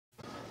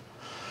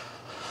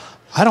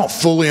I don't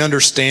fully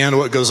understand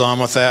what goes on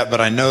with that,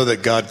 but I know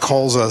that God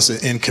calls us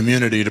in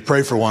community to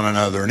pray for one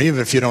another. And even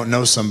if you don't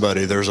know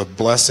somebody, there's a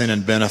blessing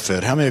and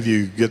benefit. How many of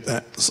you get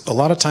that? A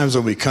lot of times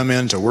when we come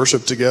in to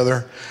worship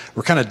together,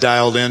 we're kind of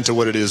dialed into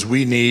what it is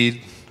we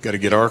need. Got to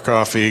get our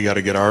coffee, got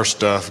to get our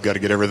stuff, got to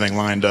get everything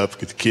lined up,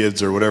 get the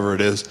kids or whatever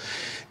it is.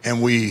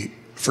 And we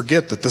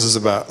forget that this is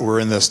about, we're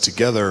in this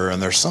together,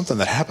 and there's something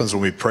that happens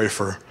when we pray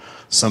for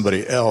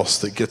somebody else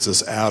that gets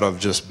us out of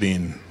just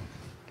being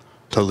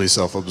totally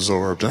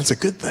self-absorbed. That's a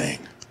good thing.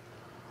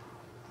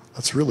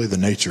 That's really the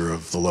nature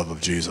of the love of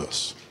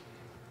Jesus.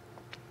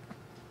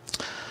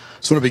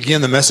 So I want to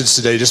begin the message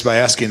today just by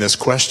asking this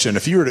question.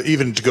 If you were to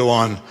even to go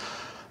on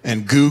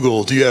and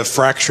Google, do you have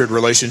fractured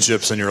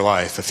relationships in your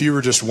life? If you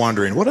were just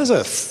wondering, what does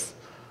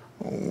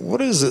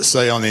it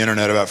say on the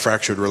internet about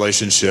fractured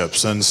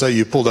relationships? And say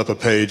you pulled up a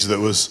page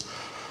that was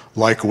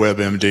like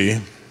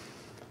WebMD,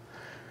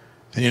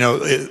 and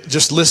it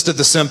just listed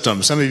the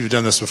symptoms. Some of you have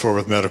done this before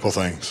with medical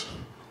things.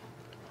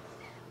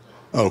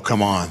 Oh,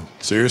 come on.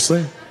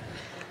 Seriously?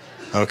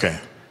 Okay.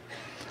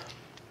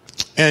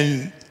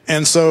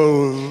 And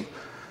so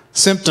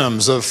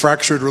symptoms of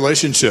fractured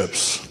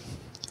relationships.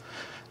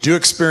 Do you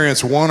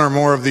experience one or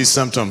more of these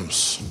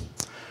symptoms?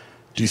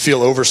 Do you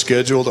feel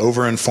overscheduled,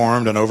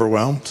 overinformed, and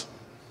overwhelmed?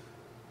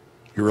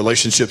 Your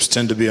relationships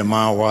tend to be a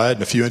mile wide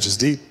and a few inches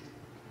deep.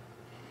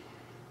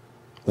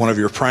 One of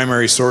your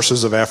primary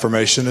sources of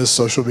affirmation is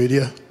social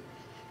media.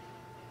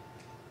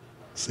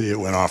 See, it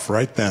went off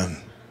right then.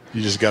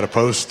 You just got a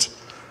post.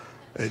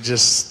 It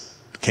just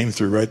came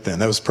through right then.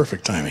 That was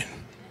perfect timing.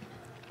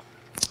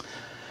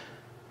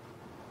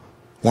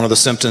 One of the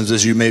symptoms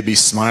is you may be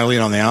smiling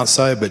on the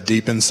outside, but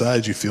deep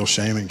inside you feel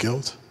shame and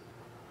guilt.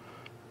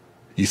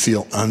 You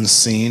feel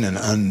unseen and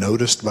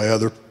unnoticed by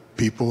other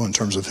people in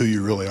terms of who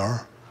you really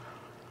are.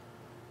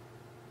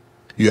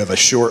 You have a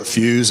short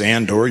fuse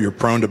and/or you're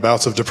prone to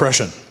bouts of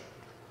depression.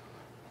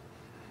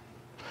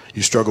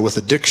 You struggle with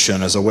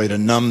addiction as a way to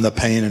numb the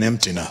pain and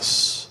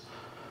emptiness.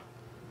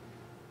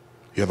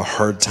 You have a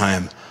hard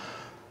time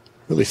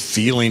really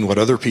feeling what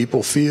other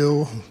people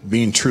feel,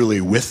 being truly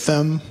with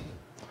them.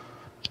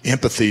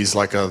 Empathy is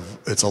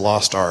it's a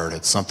lost art.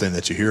 It's something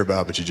that you hear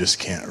about, but you just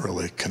can't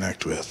really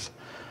connect with.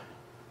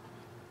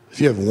 If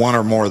you have one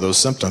or more of those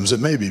symptoms, it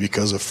may be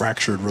because of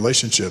fractured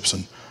relationships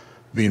and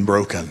being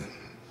broken.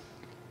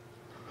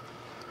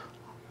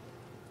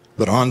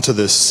 But onto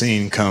this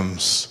scene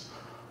comes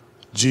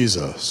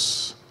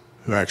Jesus,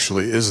 who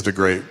actually is the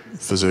great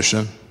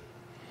physician.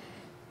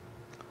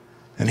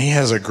 And he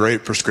has a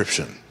great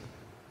prescription.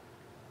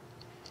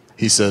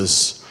 He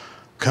says,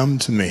 "Come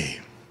to me,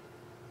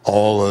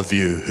 all of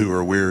you who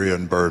are weary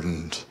and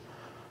burdened,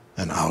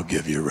 and I'll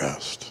give you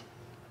rest."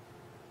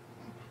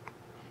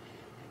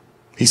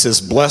 He says,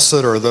 "Blessed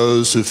are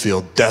those who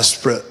feel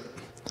desperate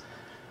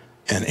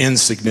and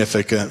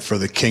insignificant, for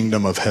the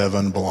kingdom of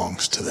heaven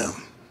belongs to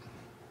them."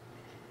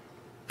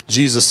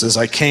 Jesus says,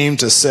 "I came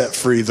to set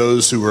free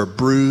those who are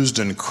bruised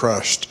and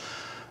crushed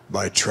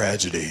by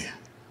tragedy."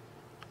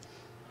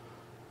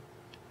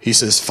 He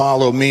says,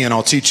 "Follow me and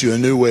I'll teach you a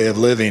new way of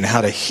living,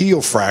 how to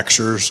heal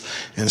fractures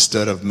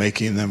instead of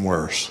making them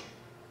worse."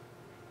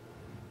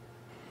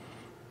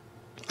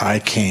 I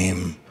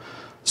came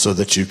so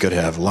that you could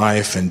have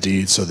life,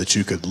 indeed, so that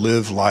you could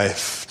live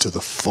life to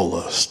the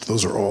fullest.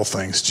 Those are all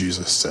things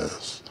Jesus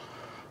says.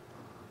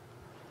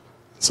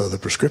 So the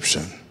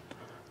prescription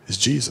is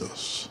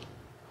Jesus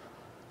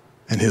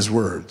and his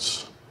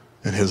words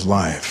and his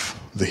life,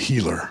 the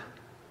healer,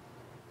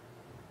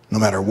 no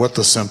matter what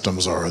the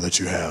symptoms are that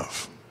you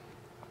have.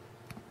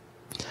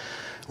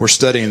 We're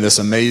studying this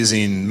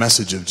amazing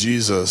message of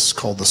Jesus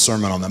called the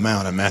Sermon on the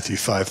Mount in Matthew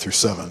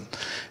 5-7.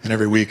 And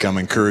every week I'm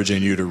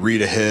encouraging you to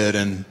read ahead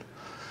and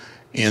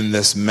in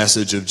this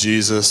message of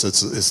Jesus.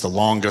 It's the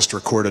longest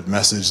recorded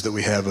message that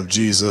we have of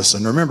Jesus.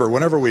 And remember,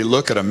 whenever we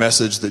look at a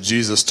message that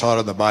Jesus taught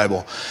in the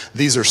Bible,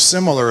 these are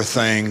similar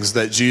things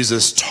that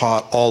Jesus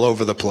taught all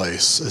over the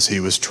place as he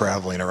was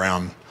traveling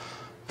around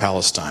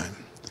Palestine.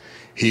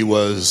 He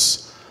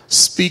was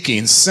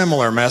speaking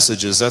similar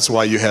messages. That's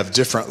why you have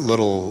different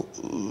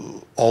little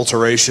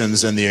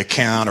alterations in the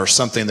account or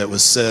something that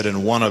was said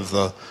in one of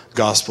the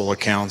gospel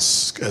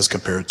accounts as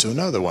compared to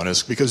another one.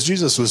 Is because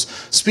Jesus was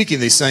speaking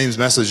these same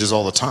messages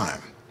all the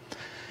time.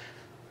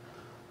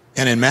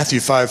 And in Matthew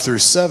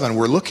 5-7,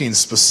 we're looking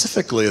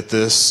specifically at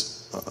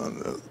this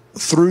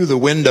through the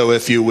window,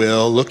 if you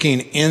will,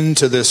 looking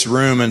into this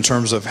room in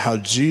terms of how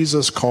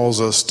Jesus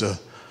calls us to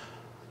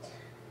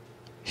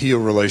heal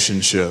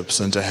relationships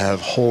and to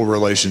have whole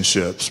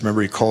relationships.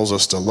 Remember, he calls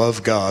us to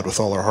love God with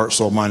all our heart,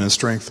 soul, mind, and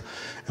strength,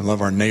 and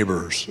love our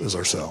neighbors as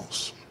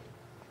ourselves.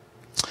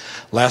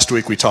 Last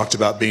week we talked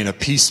about being a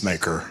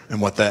peacemaker and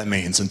what that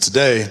means. And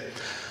today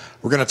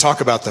we're going to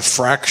talk about the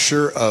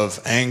fracture of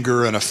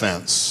anger and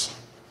offense.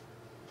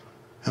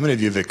 How many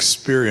of you have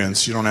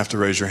experienced, you don't have to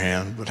raise your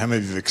hand, but how many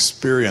of you have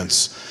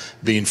experienced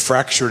being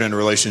fractured in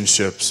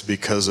relationships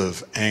because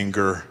of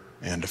anger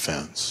and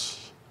offense?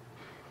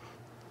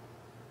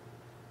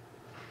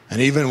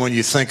 And even when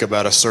you think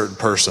about a certain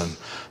person,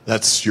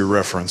 that's your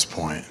reference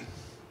point.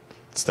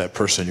 It's that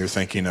person you're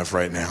thinking of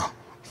right now.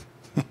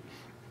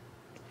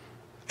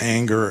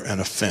 Anger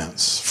and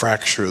offense,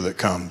 fracture that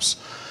comes,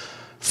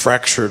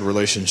 fractured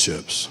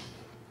relationships.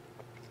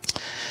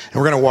 And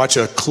we're going to watch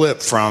a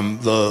clip from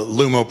the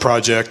Lumo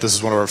Project. This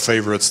is one of our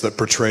favorites that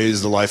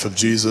portrays the life of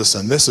Jesus.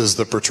 And this is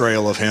the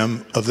portrayal of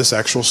him, of this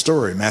actual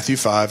story, Matthew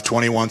 5,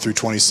 21 through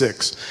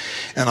 26.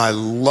 And I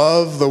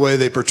love the way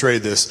they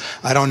portrayed this.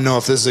 I don't know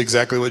if this is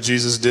exactly what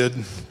Jesus did,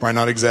 probably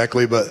not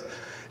exactly, but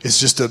it's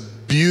just a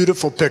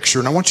beautiful picture.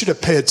 And I want you to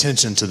pay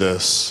attention to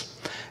this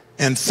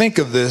and think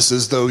of this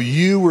as though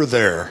you were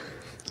there.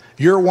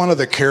 You're one of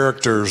the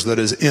characters that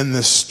is in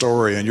this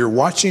story, and you're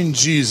watching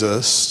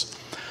Jesus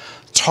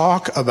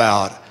talk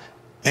about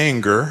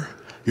anger.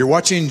 You're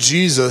watching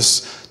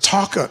Jesus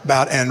talk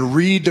about and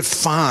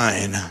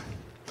redefine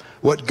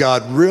what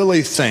God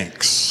really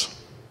thinks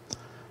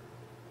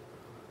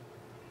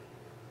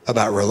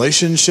about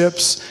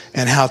relationships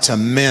and how to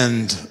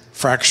mend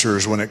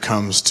fractures when it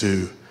comes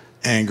to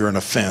anger and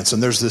offense.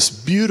 And there's this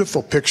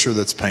beautiful picture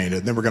that's painted.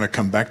 And then we're going to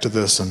come back to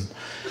this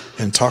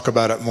and talk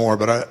about it more.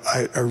 But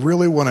I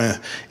really want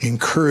to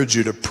encourage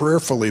you to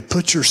prayerfully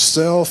put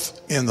yourself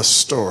in the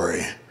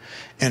story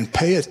and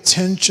pay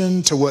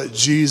attention to what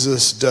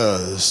Jesus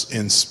does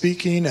in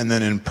speaking and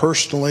then in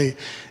personally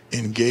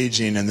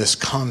engaging in this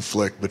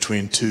conflict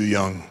between two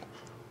young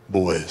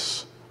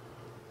boys.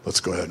 Let's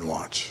go ahead and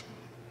watch.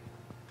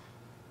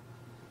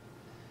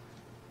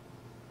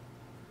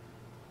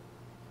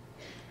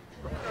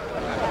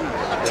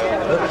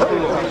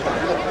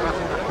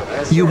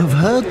 You have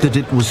heard that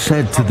it was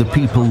said to the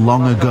people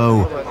long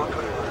ago,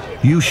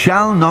 "You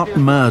shall not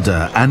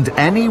murder, and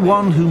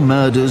anyone who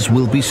murders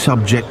will be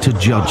subject to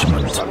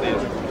judgment."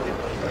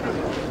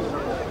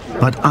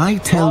 But I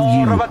tell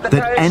you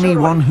that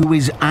anyone who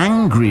is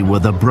angry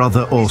with a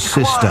brother or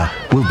sister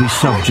will be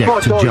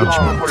subject to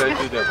judgment.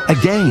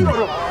 Again,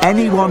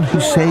 anyone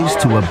who says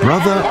to a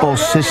brother or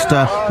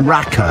sister,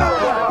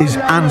 "Raka," is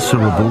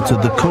answerable to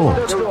the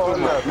court.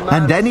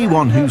 And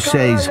anyone who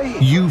says,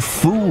 "You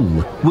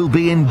fool," will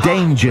be in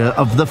danger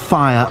of the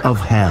fire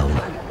of hell.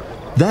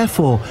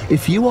 Therefore,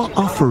 if you are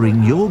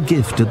offering your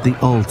gift at the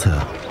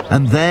altar,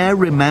 and there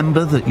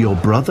remember that your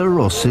brother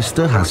or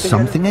sister has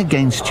something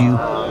against you,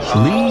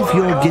 leave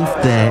your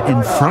gift there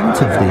in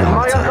front of the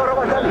altar.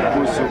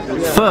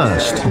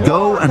 First,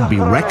 go and be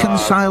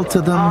reconciled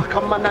to them,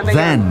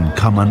 then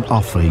come and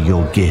offer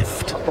your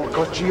gift.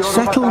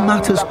 Settle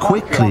matters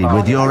quickly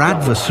with your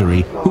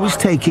adversary who is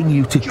taking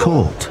you to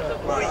court.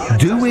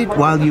 Do it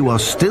while you are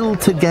still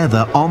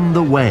together on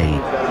the way,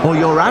 or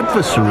your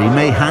adversary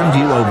may hand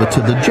you over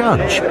to the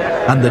judge,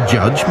 and the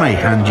judge may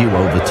hand you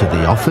over to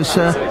the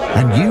officer,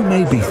 and you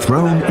may be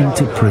thrown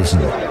into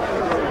prison.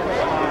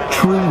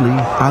 Truly,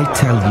 I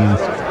tell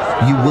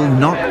you, you will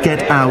not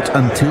get out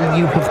until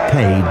you have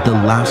paid the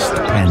last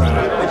penny.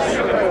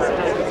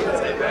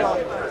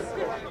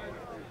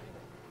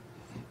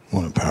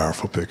 What a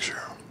powerful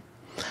picture.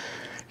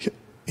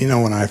 You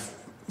know, when I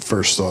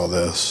first saw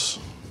this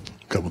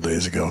a couple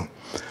days ago,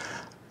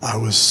 I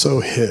was so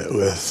hit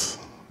with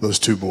those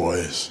two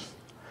boys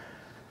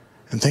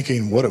and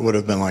thinking what it would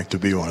have been like to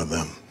be one of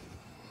them.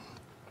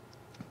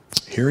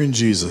 Hearing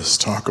Jesus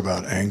talk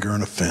about anger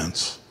and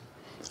offense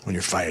when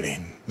you're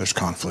fighting, there's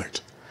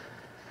conflict,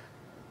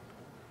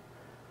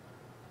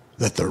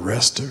 that the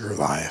rest of your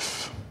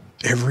life,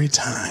 every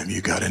time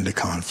you got into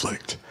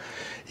conflict,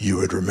 you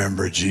would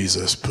remember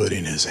Jesus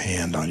putting his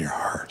hand on your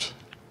heart.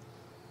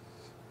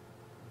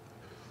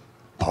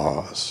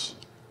 Pause.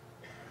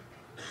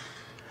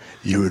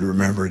 You would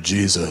remember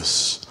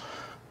Jesus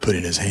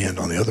putting his hand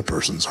on the other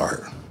person's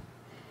heart.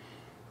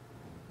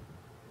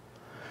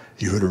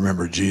 You would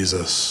remember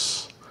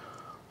Jesus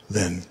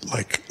then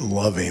like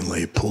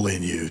lovingly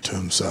pulling you to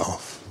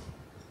himself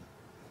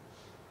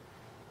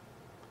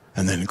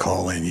and then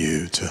calling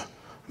you to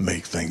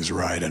make things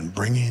right and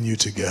bringing you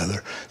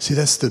together. See,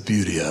 that's the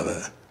beauty of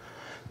it.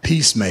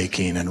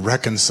 Peacemaking and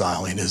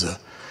reconciling is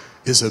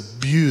a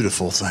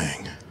beautiful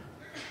thing,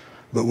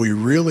 but we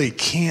really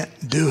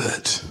can't do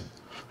it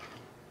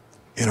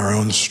in our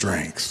own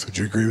strength. Would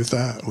you agree with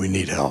that? We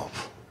need help.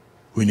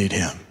 We need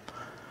him.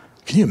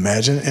 Can you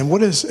imagine?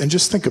 And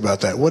just think about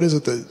that. What is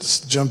it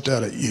that's jumped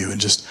out at you? And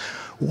just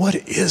what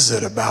is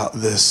it about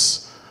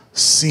this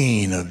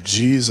scene of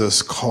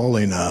Jesus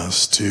calling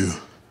us to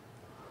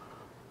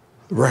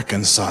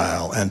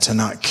reconcile and to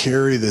not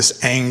carry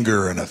this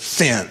anger and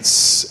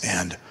offense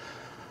and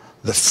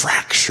the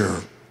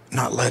fracture,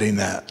 not letting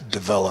that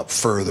develop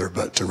further,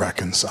 but to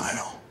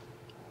reconcile?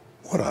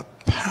 What a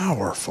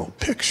powerful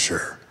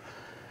picture.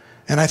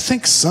 And I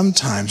think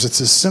sometimes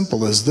it's as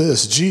simple as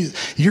this.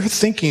 You're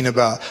thinking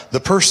about the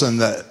person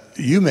that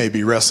you may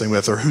be wrestling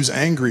with or who's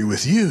angry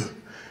with you.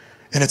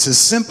 And it's as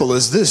simple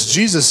as this.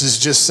 Jesus is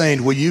just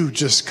saying, will you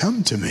just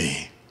come to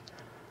me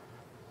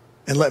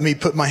and let me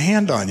put my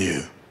hand on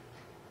you?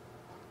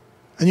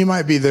 And you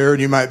might be there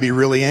and you might be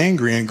really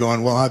angry and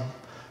going, well,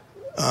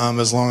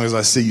 as long as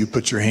I see you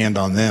put your hand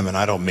on them, and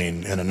I don't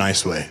mean in a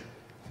nice way.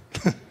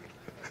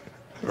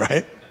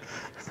 Right?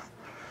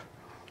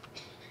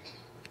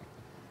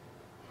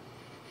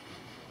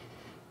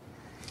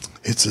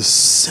 It's as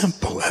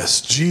simple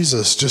as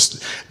Jesus.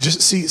 Just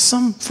see,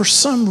 for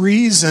some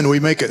reason we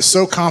make it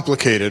so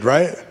complicated,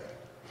 right?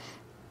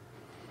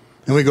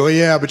 And we go,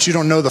 yeah, but you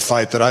don't know the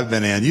fight that I've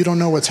been in. You don't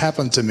know what's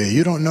happened to me.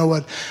 You don't know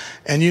what,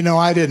 and you know,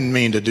 I didn't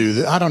mean to do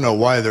that. I don't know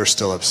why they're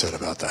still upset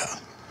about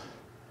that.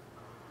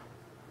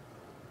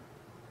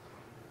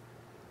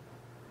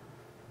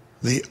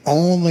 The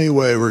only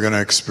way we're going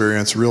to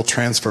experience real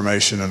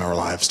transformation in our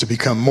lives, to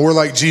become more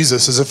like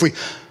Jesus, is if we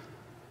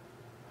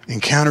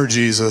encounter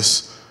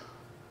Jesus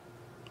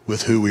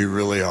with who we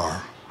really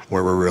are,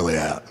 where we're really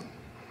at.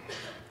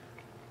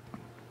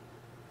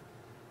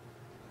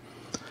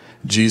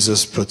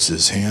 Jesus puts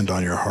his hand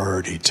on your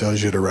heart. He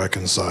tells you to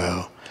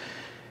reconcile.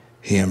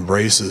 He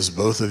embraces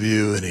both of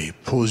you and he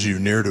pulls you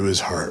near to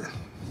his heart.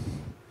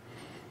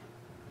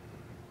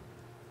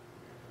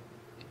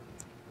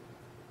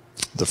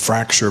 The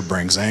fracture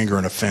brings anger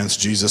and offense.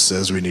 Jesus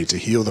says we need to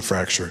heal the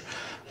fracture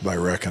by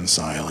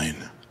reconciling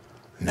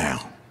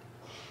now.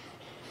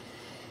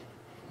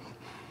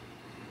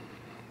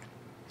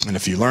 And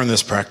if you learn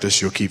this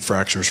practice, you'll keep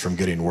fractures from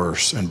getting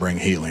worse and bring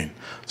healing.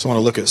 So I want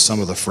to look at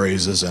some of the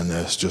phrases in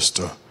this just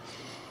to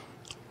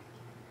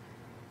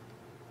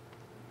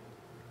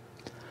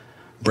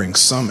bring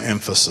some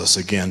emphasis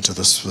again to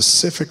the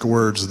specific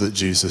words that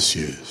Jesus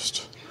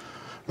used.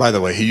 By the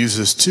way, he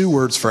uses two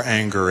words for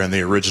anger in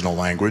the original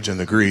language, in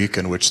the Greek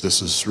in which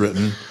this is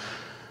written.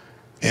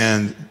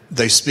 And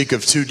they speak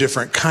of two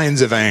different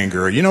kinds of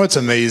anger. You know, it's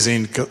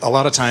amazing. A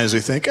lot of times we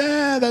think,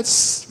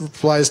 that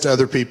applies to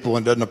other people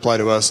and doesn't apply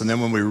to us. And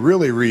then when we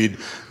really read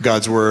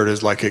God's word,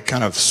 it's like it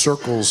kind of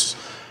circles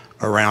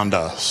around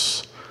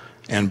us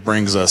and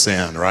brings us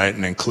in, right?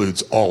 And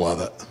includes all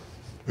of it.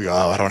 We go,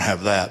 I don't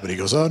have that. But he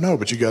goes, oh, no,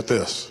 but you got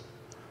this.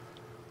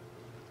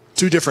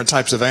 Two different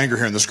types of anger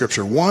here in the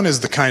scripture. One is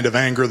the kind of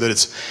anger that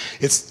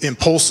it's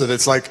impulsive.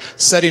 It's like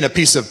setting a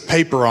piece of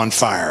paper on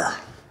fire.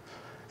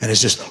 And it's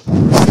just,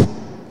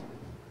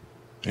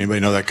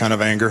 anybody know that kind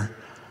of anger?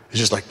 It's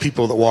just like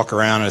people that walk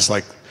around and it's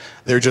like,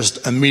 they're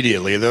just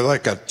immediately, they're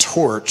like a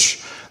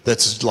torch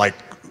that's like,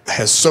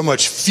 has so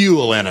much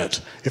fuel in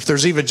it. If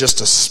there's even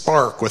just a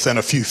spark within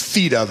a few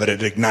feet of it,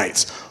 it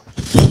ignites.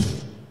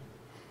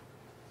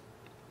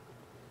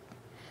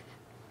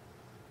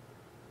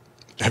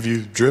 Have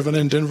you driven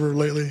in Denver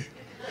lately?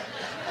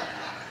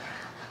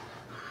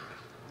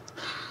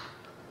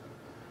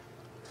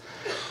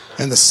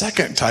 And the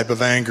second type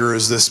of anger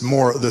is this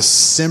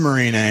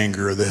simmering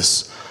anger,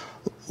 this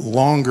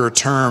longer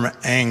term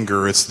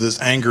anger. It's this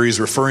anger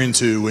he's referring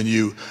to when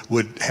you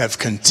would have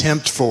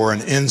contempt for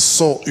and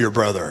insult your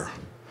brother,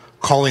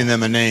 calling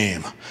them a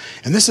name.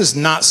 And this is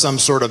not some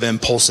sort of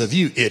impulsive,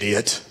 you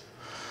idiot.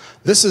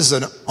 This is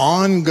an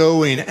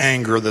ongoing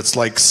anger that's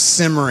like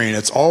simmering.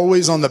 It's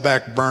always on the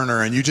back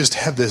burner, and you just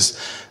have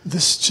this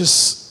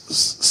just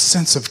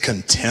sense of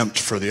contempt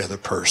for the other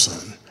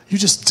person. You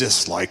just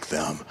dislike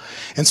them.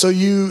 And so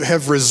you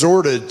have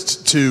resorted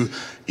to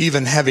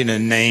even having a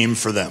name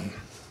for them,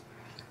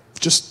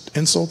 just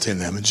insulting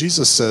them. And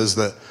Jesus says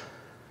that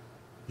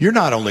you're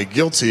not only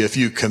guilty if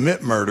you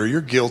commit murder,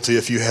 you're guilty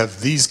if you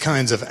have these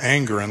kinds of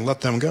anger and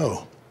let them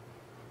go.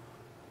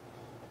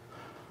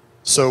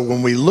 So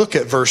when we look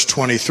at verse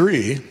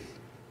 23,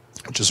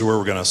 which is where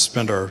we're going to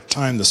spend our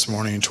time this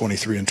morning,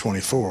 23 and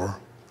 24,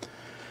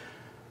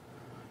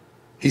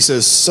 he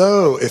says,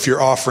 so if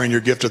you're offering your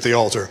gift at the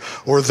altar,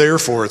 or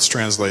therefore it's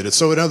translated.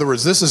 So in other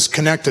words, this is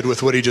connected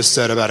with what he just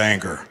said about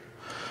anger.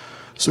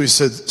 So he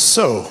said,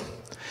 so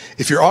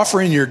if you're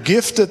offering your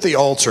gift at the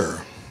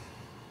altar,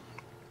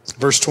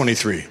 verse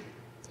 23.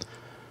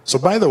 So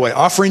by the way,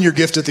 offering your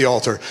gift at the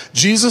altar,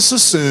 Jesus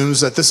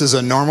assumes that this is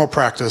a normal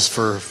practice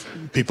for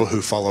people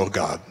who follow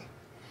God.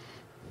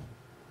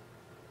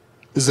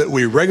 Is that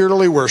we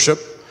regularly worship,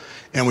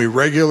 and we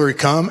regularly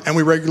come and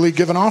we regularly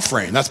give an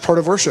offering. That's part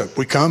of worship.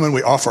 We come and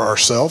we offer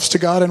ourselves to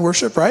God in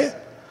worship, right?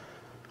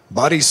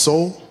 Body,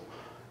 soul,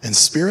 and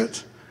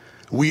spirit.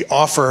 We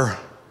offer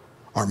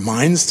our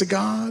minds to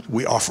God.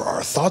 We offer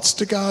our thoughts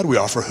to God. We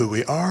offer who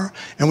we are.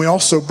 And we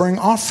also bring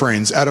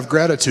offerings out of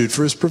gratitude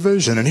for his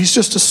provision. And he's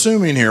just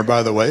assuming here,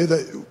 by the way,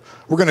 that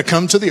we're going to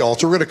come to the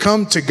altar. We're going to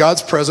come to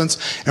God's presence,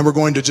 and we're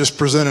going to just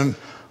present an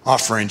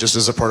offering just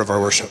as a part of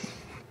our worship.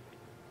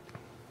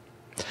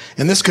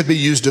 And this could be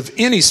used of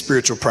any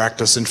spiritual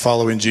practice in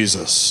following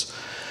Jesus.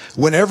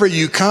 Whenever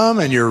you come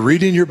and you're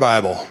reading your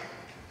Bible,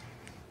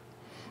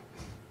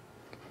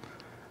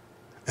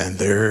 and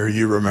there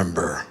you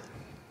remember,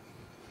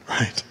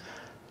 right?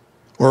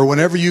 Or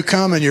whenever you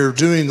come and you're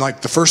doing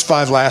like the first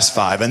 5, last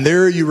 5, and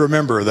there you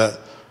remember that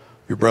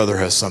your brother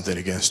has something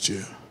against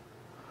you.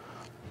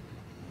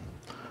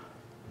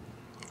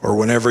 Or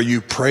whenever you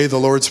pray the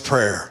Lord's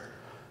Prayer,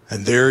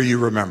 and there you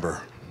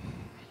remember.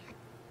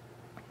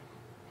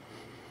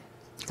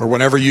 Or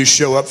whenever you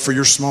show up for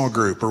your small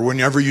group, or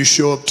whenever you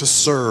show up to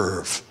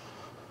serve,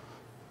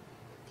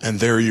 and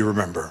there you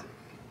remember.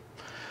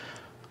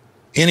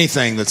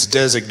 Anything that's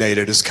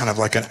designated is kind of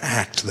like an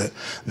act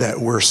that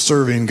we're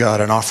serving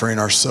God and offering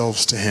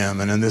ourselves to him.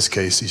 And in this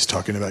case, he's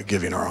talking about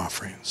giving our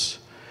offerings.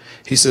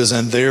 He says,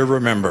 and there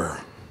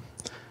remember.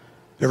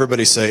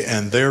 Everybody say,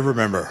 and there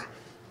remember.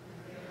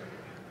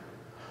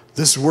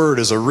 This word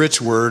is a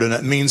rich word, and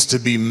it means to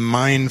be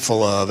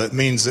mindful of. It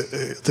means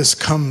that this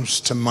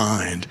comes to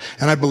mind.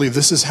 And I believe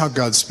this is how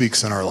God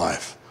speaks in our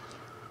life.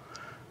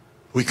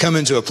 We come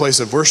into a place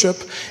of worship,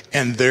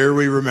 and there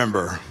we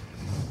remember.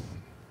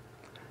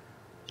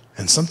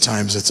 And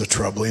sometimes it's a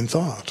troubling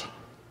thought.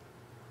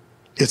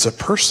 It's a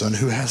person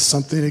who has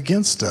something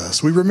against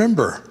us. We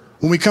remember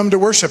when we come to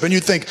worship, and you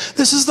think,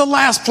 this is the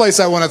last place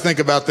I want to think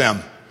about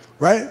them,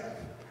 right?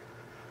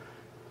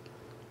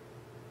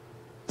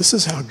 This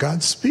is how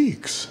God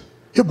speaks.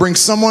 He'll bring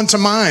someone to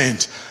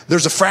mind.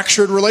 There's a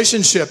fractured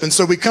relationship, and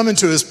so we come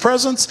into his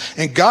presence,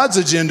 and God's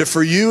agenda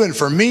for you and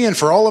for me and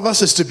for all of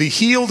us is to be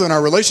healed in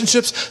our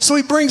relationships. So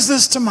he brings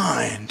this to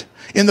mind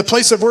in the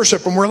place of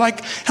worship. And we're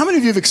like, how many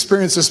of you have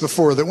experienced this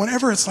before, that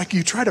whenever it's like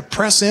you try to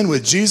press in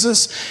with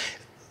Jesus,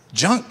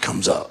 junk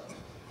comes up?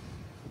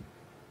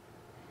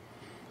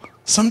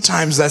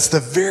 Sometimes that's the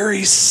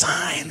very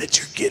sign that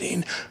you're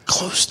getting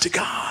close to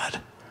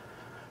God,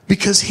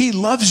 because he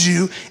loves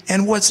you,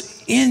 and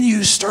what's in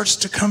you starts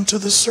to come to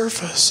the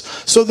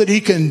surface so that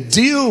he can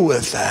deal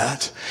with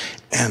that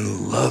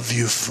and love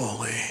you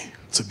fully.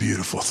 It's a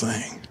beautiful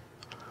thing.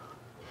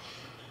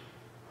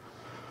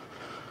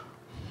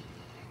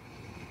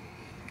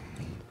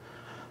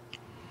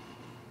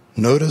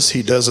 Notice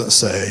he doesn't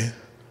say,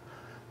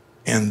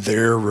 and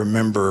there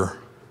remember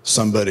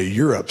somebody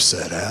you're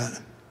upset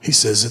at. He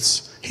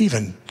says he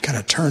even kind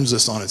of turns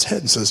this on its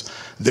head and says,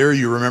 there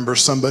you remember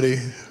somebody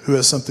who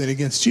has something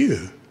against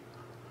you.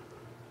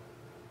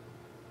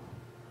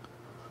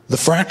 The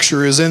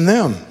fracture is in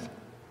them.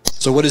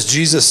 So what is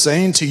Jesus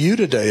saying to you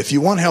today? If you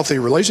want healthy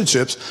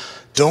relationships,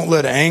 don't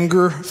let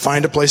anger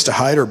find a place to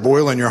hide or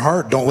boil in your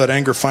heart. Don't let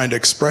anger find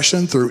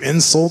expression through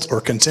insult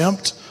or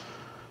contempt.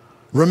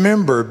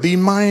 Remember, be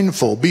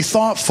mindful, be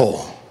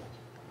thoughtful.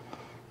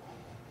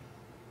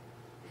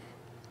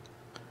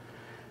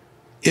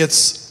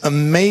 It's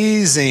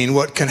amazing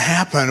what can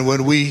happen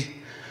when we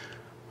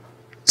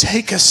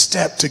take a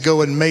step to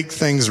go and make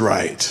things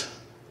right.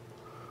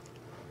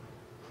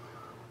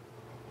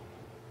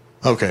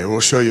 Okay, we'll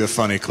show you a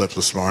funny clip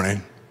this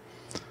morning.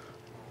 At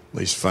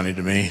least funny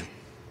to me.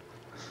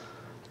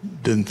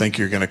 Didn't think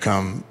you were going to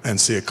come and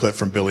see a clip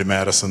from Billy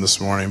Madison this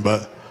morning,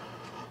 but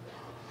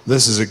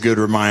this is a good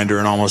reminder,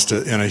 and almost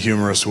in a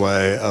humorous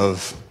way,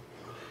 of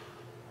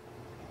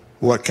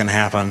what can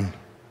happen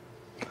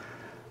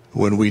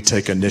when we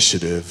take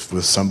initiative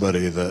with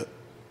somebody that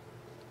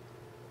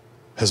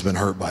has been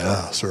hurt by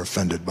us or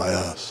offended by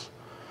us.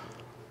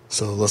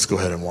 So let's go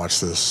ahead and watch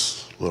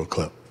this little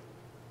clip.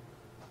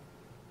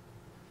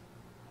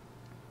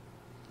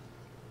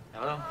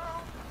 Hello?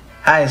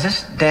 Hi, is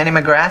this Danny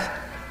McGrath?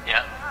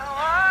 Yeah.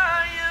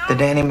 The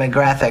Danny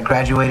McGrath that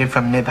graduated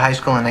from Nib High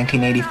School in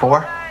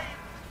 1984?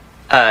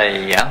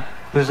 Yeah.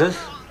 Who's this?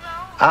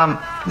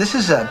 This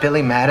is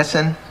Billy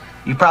Madison.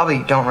 You probably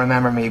don't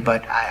remember me,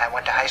 but I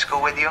went to high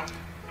school with you.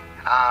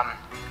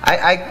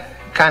 I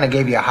kind of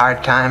gave you a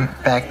hard time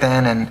back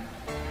then, and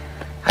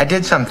I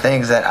did some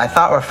things that I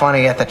thought were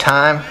funny at the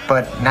time,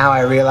 but now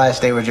I realize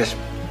they were just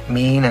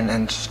mean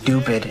and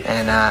stupid,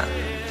 and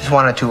just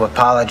wanted to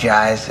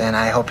apologize, and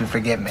I hope you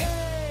forgive me.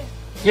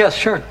 Yeah,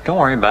 sure. Don't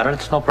worry about it.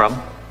 It's no problem.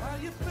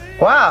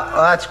 Wow,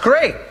 well, that's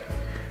great.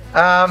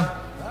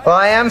 Well,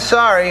 I am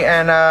sorry,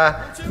 and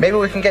maybe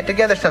we can get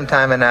together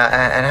sometime and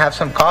have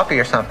some coffee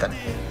or something.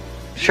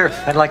 Sure,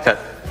 I'd like that.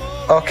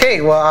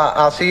 Okay, well,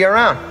 I'll see you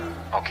around.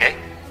 Okay.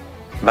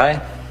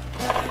 Bye.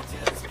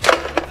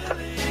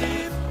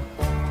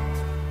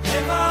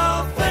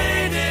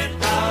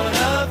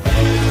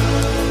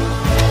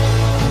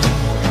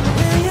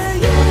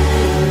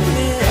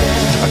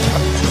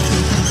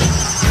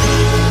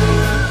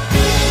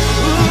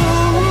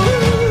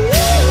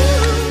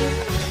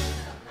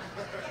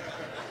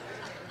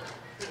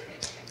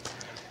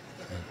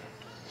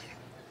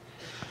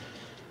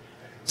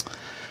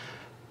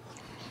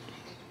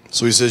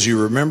 So he says,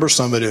 you remember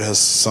somebody that has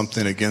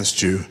something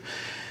against you,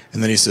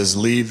 and then he says,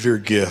 leave your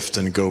gift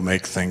and go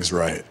make things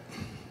right.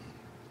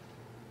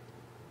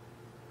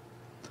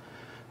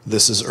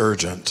 This is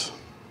urgent.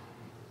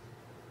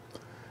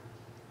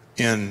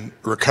 In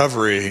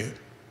recovery,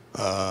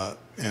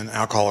 in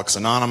Alcoholics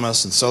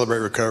Anonymous and Celebrate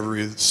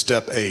Recovery,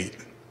 step 8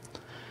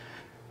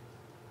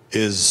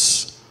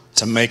 is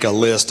to make a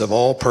list of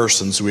all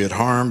persons we had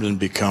harmed and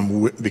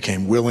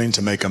became willing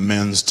to make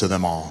amends to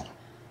them all.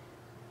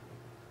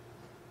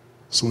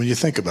 So when you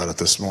think about it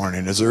this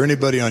morning, is there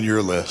anybody on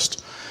your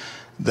list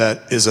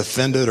that is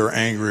offended or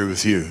angry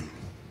with you?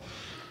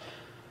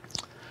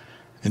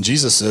 And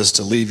Jesus says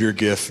to leave your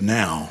gift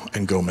now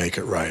and go make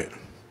it right.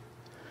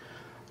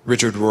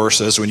 Richard Rohr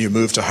says, when you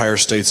move to higher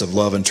states of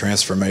love and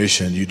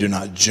transformation, you do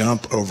not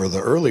jump over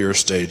the earlier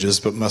stages,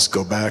 but must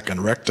go back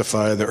and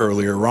rectify the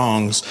earlier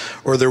wrongs,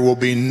 or there will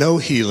be no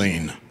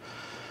healing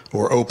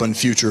or open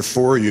future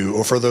for you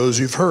or for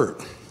those you've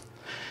hurt.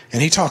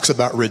 And he talks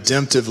about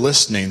redemptive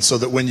listening, so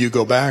that when you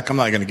go back, I'm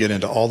not going to get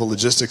into all the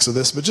logistics of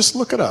this, but just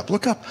look it up.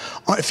 Look up,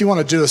 if you want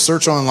to do a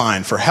search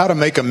online for how to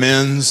make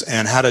amends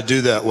and how to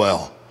do that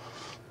well.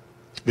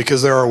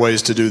 Because there are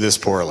ways to do this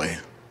poorly,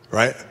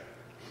 right?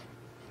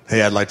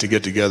 Hey, I'd like to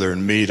get together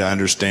and meet. I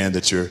understand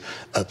that you're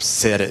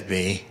upset at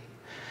me,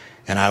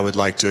 and I would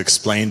like to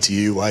explain to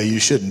you why you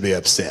shouldn't be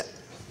upset.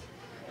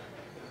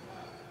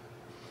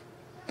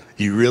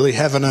 You really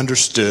haven't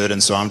understood,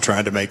 and so I'm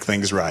trying to make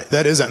things right.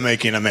 That isn't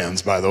making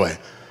amends, by the way.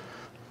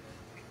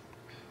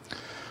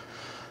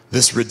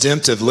 This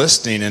redemptive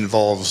listening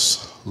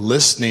involves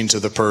listening to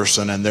the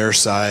person and their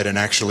side and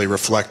actually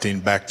reflecting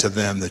back to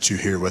them that you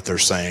hear what they're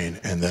saying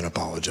and then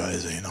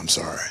apologizing. I'm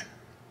sorry.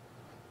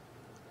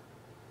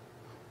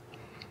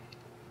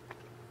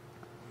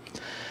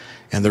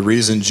 And the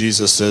reason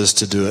Jesus says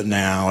to do it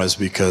now is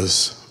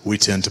because we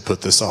tend to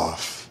put this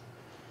off.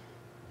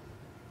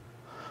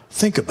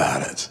 Think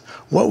about it.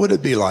 What would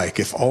it be like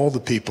if all the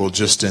people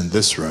just in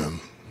this room,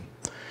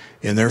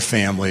 in their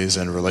families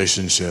and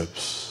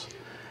relationships,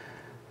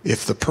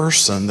 if the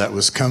person that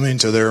was coming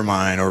to their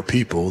mind, or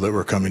people that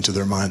were coming to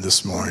their mind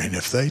this morning,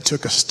 if they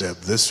took a step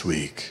this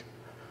week,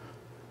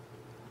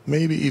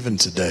 maybe even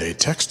today,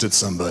 texted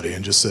somebody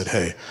and just said,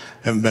 hey,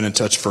 haven't been in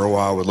touch for a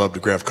while, would love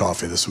to grab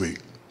coffee this week.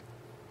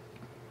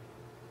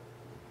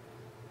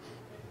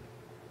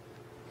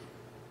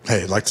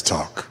 Hey, I'd like to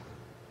talk.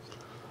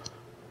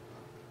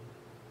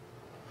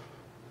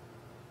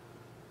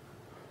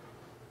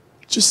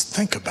 Just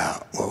think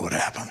about what would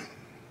happen.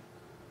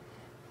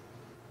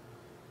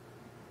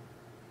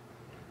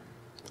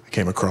 I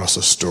came across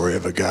a story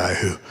of a guy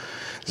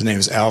his name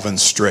is Alvin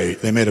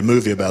Straight. They made a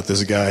movie about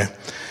this guy.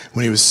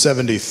 When he was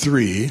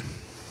 73,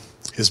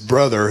 his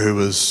brother, who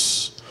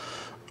was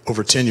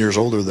over 10 years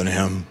older than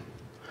him,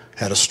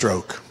 had a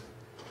stroke.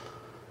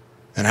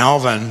 And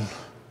Alvin,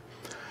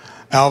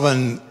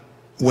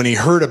 when he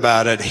heard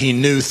about it, he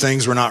knew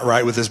things were not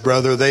right with his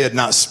brother. They had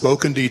not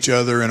spoken to each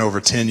other in over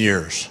 10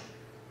 years.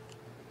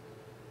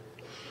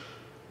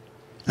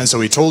 And so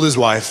he told his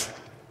wife,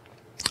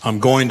 I'm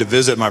going to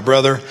visit my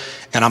brother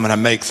and I'm going to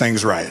make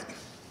things right.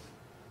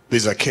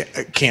 Because I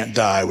can't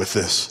die with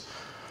this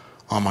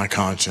on my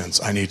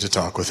conscience. I need to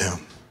talk with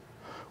him.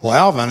 Well,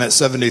 Alvin at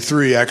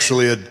 73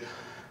 actually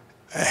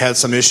had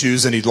some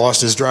issues and he'd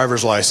lost his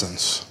driver's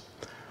license.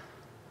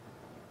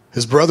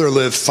 His brother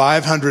lived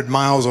 500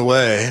 miles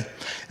away,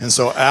 and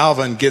so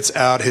Alvin gets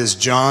out his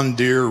John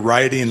Deere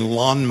riding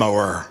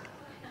lawnmower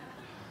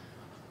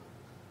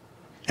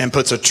and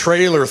puts a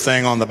trailer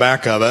thing on the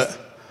back of it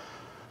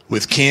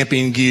with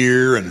camping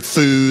gear and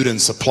food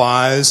and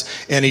supplies,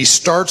 and he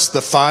starts the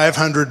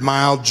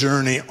 500-mile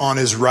journey on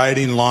his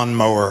riding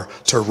lawnmower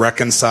to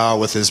reconcile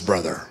with his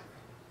brother.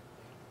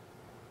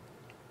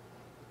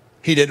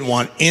 He didn't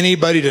want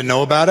anybody to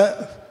know about it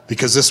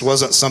because this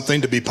wasn't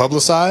something to be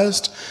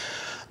publicized,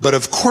 but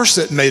of course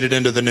it made it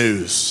into the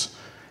news.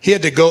 He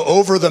had to go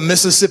over the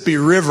Mississippi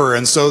River,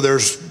 and so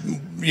there's,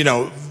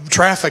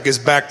 traffic is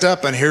backed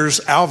up, and here's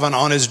Alvin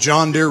on his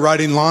John Deere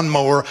riding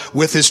lawnmower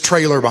with his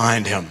trailer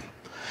behind him.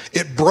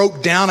 It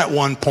broke down at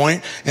one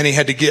point, and he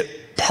had to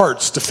get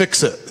parts to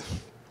fix it.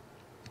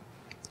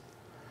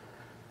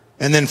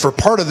 And then for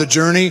part of the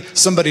journey,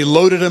 somebody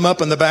loaded him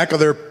up in the back of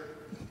their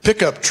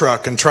pickup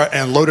truck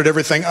and loaded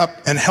everything up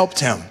and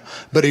helped him.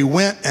 But he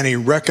went and he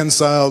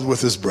reconciled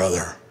with his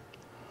brother.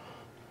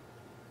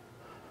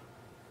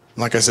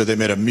 Like I said, they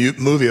made a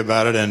movie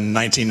about it in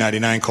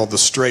 1999 called The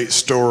Straight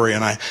Story.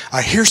 And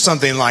I hear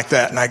something like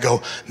that and I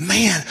go,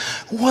 man,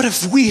 what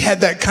if we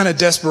had that kind of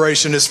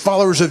desperation as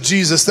followers of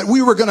Jesus, that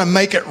we were going to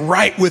make it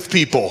right with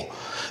people?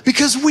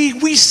 Because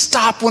we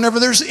stop whenever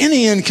there's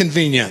any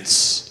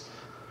inconvenience.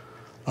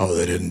 Oh,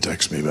 they didn't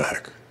text me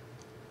back.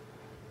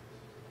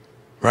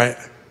 Right?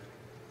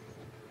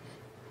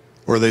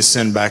 Or they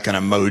send back an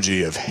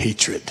emoji of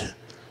hatred.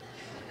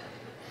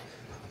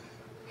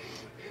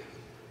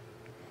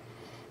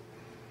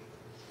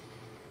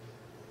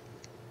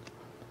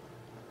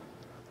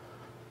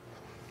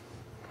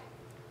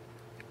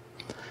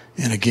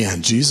 And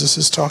again, Jesus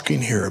is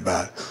talking here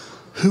about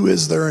who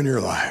is there in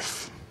your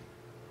life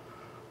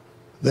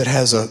that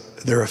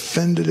they're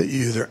offended at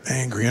you, they're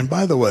angry. And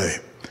by the way,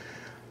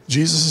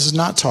 Jesus is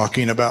not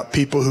talking about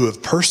people who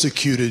have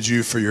persecuted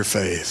you for your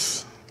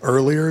faith.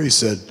 Earlier, he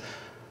said,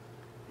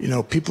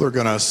 people are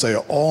going to say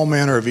all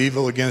manner of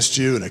evil against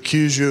you and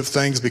accuse you of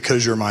things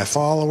because you're my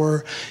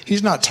follower.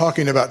 He's not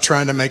talking about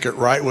trying to make it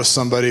right with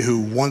somebody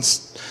who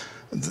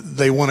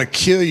they want to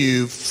kill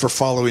you for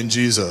following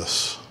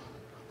Jesus.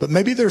 But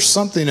maybe there's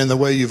something in the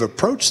way you've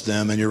approached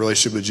them in your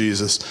relationship with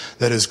Jesus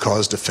that has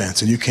caused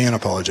offense, and you can't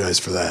apologize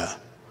for that.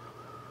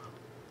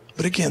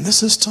 But again,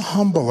 this is to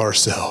humble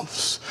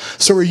ourselves.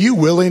 So are you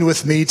willing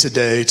with me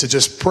today to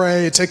just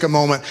pray, take a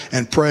moment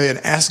and pray and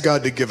ask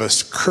God to give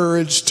us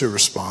courage to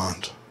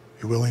respond?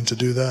 You willing to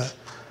do that?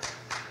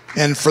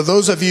 And for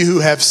those of you who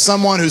have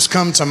someone who's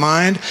come to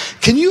mind,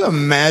 can you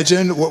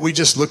imagine what we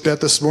just looked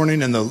at this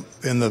morning in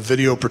the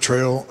video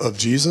portrayal of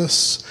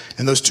Jesus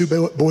and those two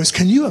boys?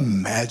 Can you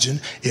imagine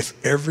if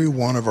every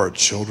one of our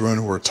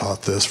children were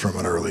taught this from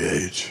an early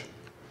age?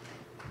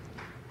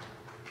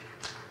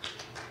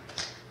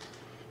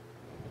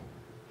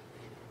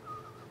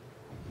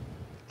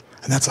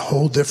 And that's a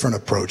whole different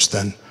approach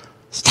than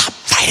stop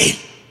fighting.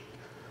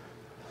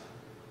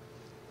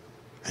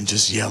 and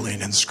just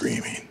yelling and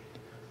screaming.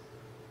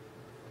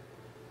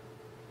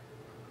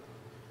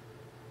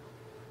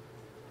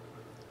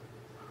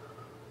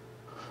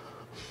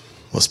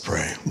 Let's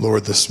pray.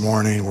 Lord, this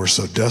morning we're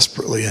so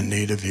desperately in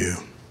need of you.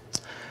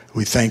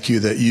 We thank you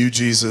that you,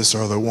 Jesus,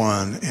 are the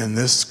one in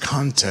this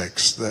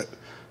context that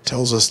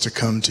tells us to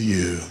come to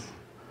you.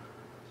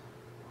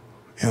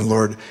 And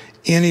Lord,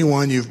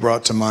 anyone you've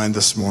brought to mind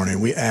this morning,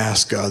 we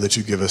ask, God, that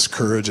you give us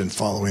courage in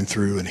following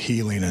through and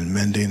healing and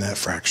mending that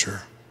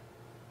fracture.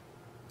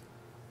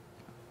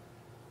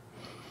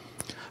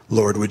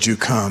 Lord, would you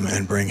come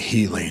and bring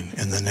healing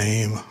in the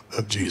name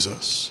of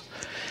Jesus?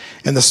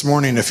 And this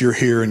morning, if you're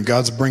here and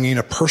God's bringing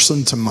a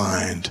person to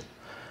mind,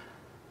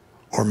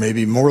 or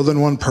maybe more than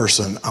one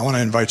person, I want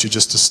to invite you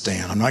just to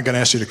stand. I'm not going to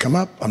ask you to come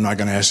up. I'm not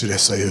going to ask you to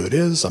say who it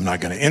is. I'm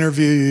not going to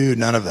interview you,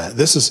 none of that.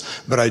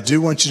 But I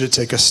do want you to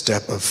take a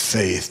step of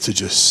faith to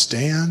just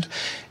stand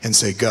and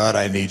say, God,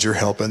 I need your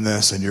help in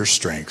this and your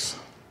strength.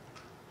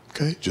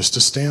 Okay, just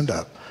to stand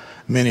up.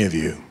 Many of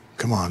you,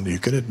 come on, you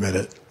can admit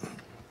it.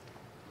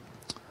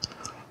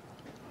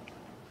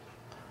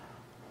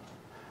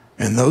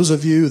 And those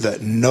of you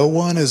that no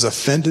one is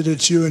offended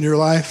at you in your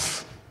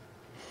life,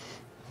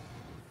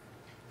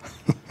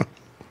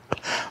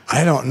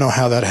 I don't know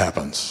how that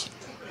happens.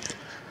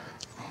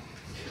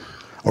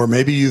 Or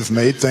maybe you've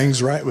made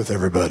things right with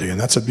everybody, and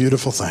that's a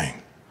beautiful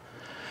thing.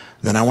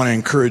 Then I want to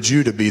encourage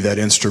you to be that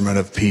instrument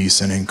of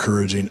peace and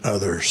encouraging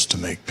others to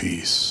make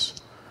peace.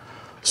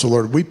 So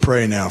Lord, we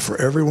pray now for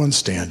everyone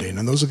standing,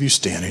 and those of you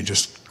standing,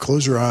 just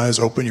close your eyes,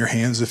 open your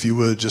hands if you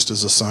would, just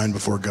as a sign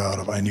before God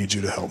of I need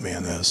you to help me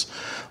in this.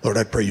 Lord,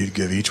 I pray you'd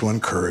give each one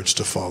courage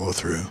to follow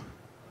through.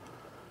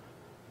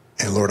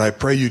 And Lord, I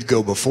pray you'd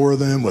go before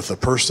them with a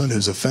person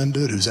who's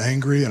offended, who's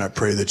angry, and I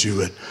pray that you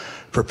would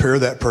prepare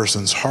that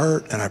person's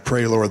heart, and I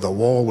pray, Lord, the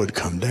wall would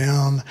come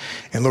down,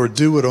 and Lord,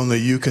 do what only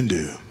you can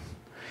do.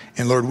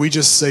 And Lord, we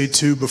just say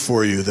too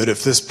before you that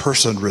if this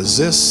person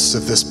resists,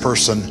 if this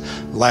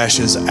person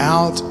lashes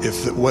out,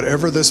 if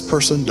whatever this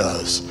person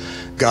does,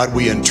 God,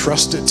 we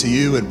entrust it to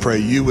you and pray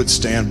you would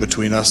stand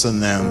between us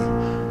and them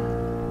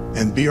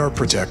and be our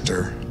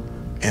protector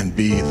and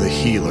be the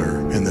healer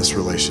in this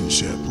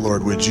relationship.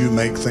 Lord, would you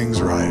make things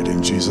right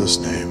in Jesus'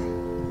 name?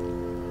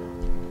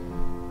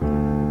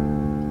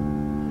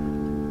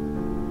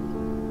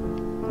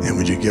 And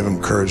would you give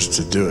them courage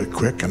to do it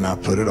quick and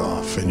not put it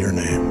off in your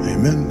name?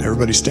 Amen.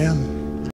 Everybody stand.